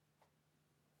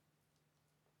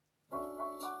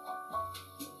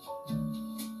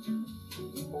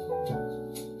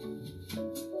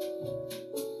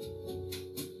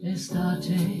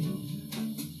estate,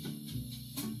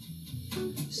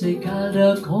 sei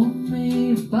calda come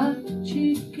i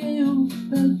baci che ho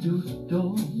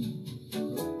perduto,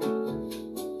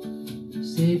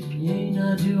 sei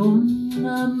piena di un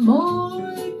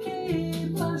amore che è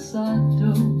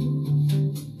passato,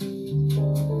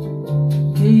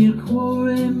 che il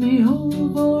cuore mio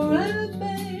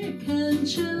vorrebbe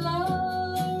cancellare.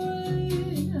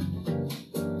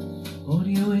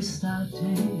 Odio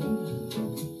estate,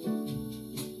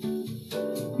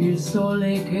 il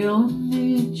sole che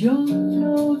ogni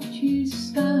giorno ci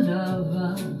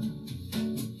scaldava,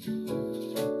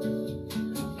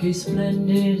 che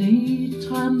splendidi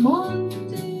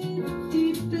tramonti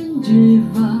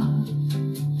dipingeva,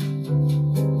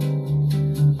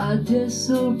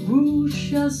 adesso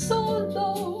brucia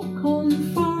solo con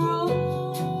furore.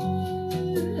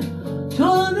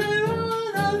 Tornerà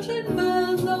un altro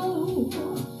inverno,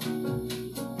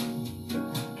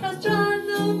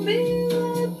 cadranno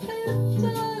mille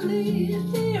petali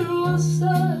di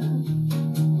rosa,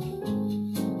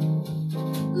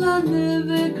 la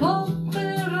neve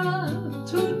coprirà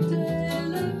tutte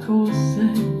le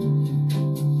cose,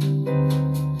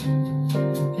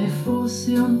 e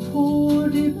forse un po'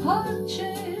 di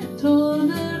pace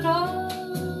tornerà.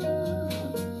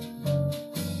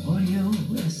 Voglio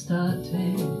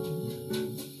estate,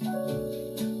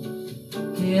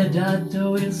 che ha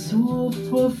dato il suo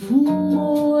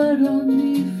profumo ad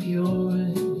ogni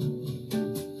fiore,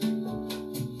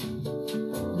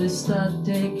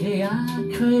 l'estate che ha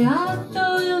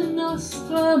creato il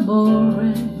nostro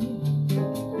amore,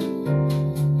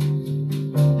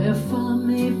 per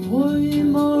farmi poi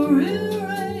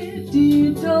morire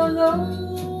di dolore.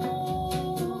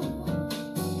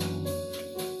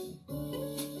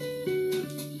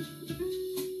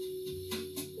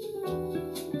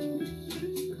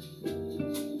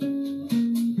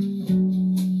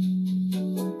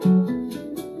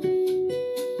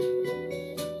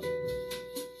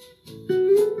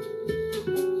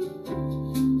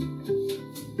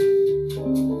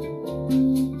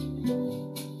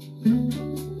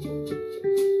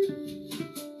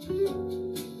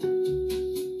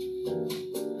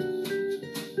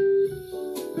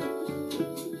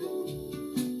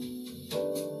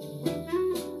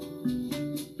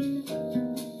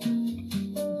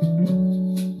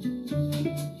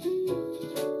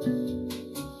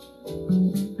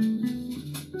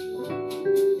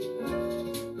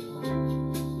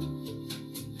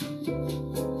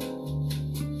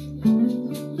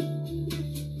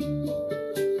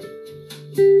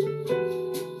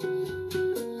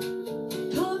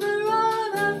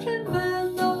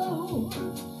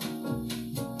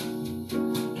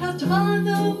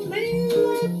 Cadranno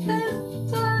mille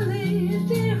petali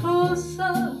di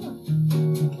rosa,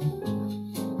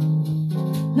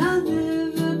 la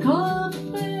neve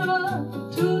coprirà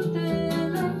tutte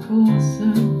le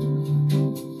cose,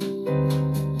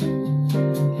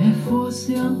 e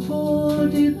forse un po'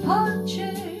 di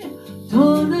pace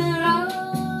tornerà.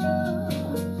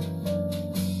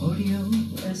 Odio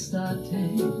estate,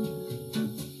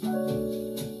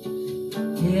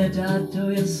 che ha dato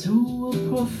il suo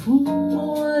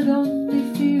profumo ad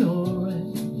ogni fiore,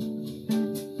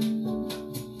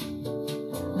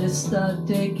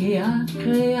 l'estate che ha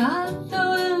creato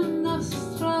il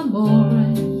nostro amore,